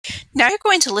Now you're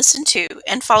going to listen to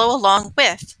and follow along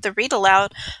with the read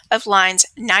aloud of lines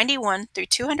 91 through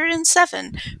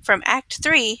 207 from Act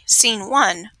 3, Scene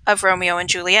 1 of Romeo and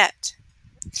Juliet.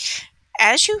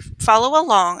 As you follow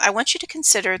along, I want you to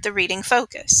consider the reading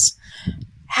focus.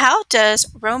 How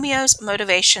does Romeo's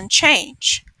motivation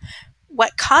change?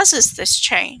 What causes this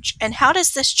change, and how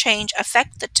does this change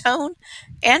affect the tone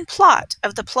and plot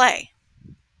of the play?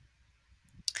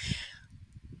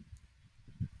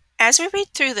 As we read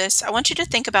through this, I want you to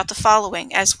think about the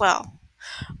following as well.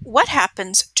 What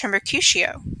happens to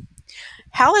Mercutio?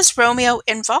 How is Romeo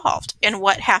involved in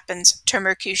what happens to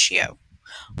Mercutio?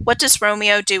 What does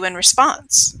Romeo do in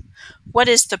response? What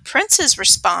is the prince's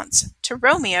response to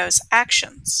Romeo's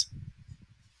actions?